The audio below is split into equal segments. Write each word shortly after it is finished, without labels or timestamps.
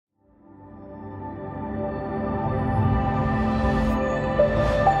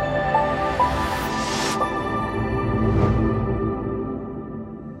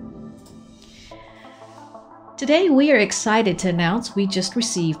Today we are excited to announce we just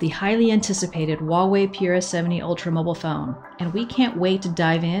received the highly anticipated Huawei Pura 70 Ultra mobile phone, and we can't wait to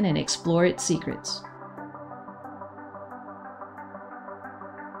dive in and explore its secrets.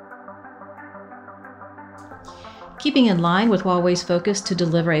 Keeping in line with Huawei's focus to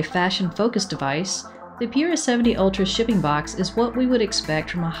deliver a fashion-focused device, the Pura 70 Ultra shipping box is what we would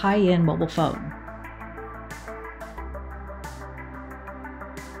expect from a high-end mobile phone.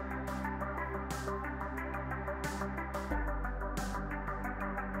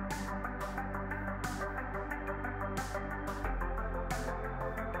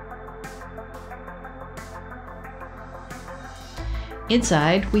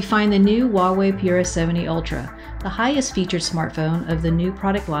 Inside, we find the new Huawei Pura 70 Ultra, the highest featured smartphone of the new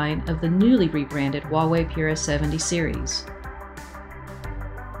product line of the newly rebranded Huawei Pura 70 series.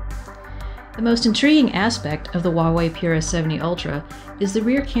 The most intriguing aspect of the Huawei Pura 70 Ultra is the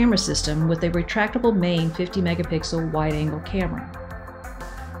rear camera system with a retractable main 50 megapixel wide-angle camera.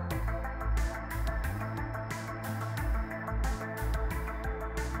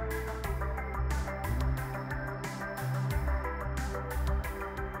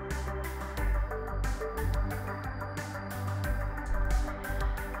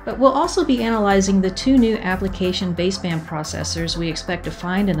 But we'll also be analyzing the two new application baseband processors we expect to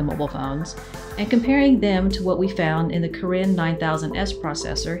find in the mobile phones and comparing them to what we found in the Kirin 9000S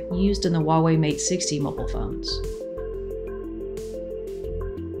processor used in the Huawei Mate 60 mobile phones.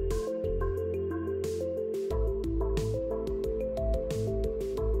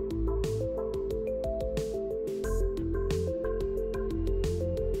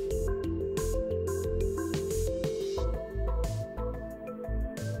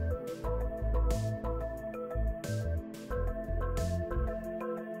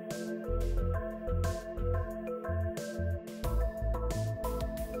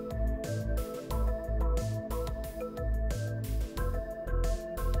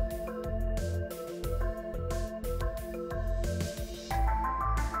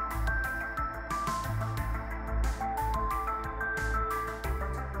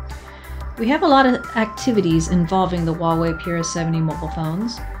 We have a lot of activities involving the Huawei Pura 70 mobile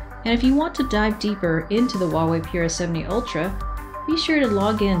phones, and if you want to dive deeper into the Huawei Pura 70 Ultra, be sure to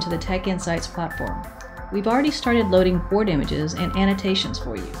log in to the Tech Insights platform. We've already started loading board images and annotations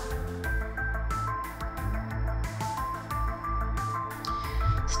for you.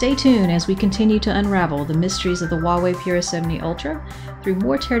 Stay tuned as we continue to unravel the mysteries of the Huawei Pura 70 Ultra through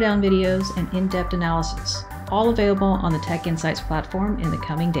more teardown videos and in-depth analysis, all available on the Tech Insights platform in the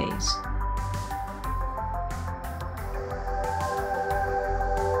coming days.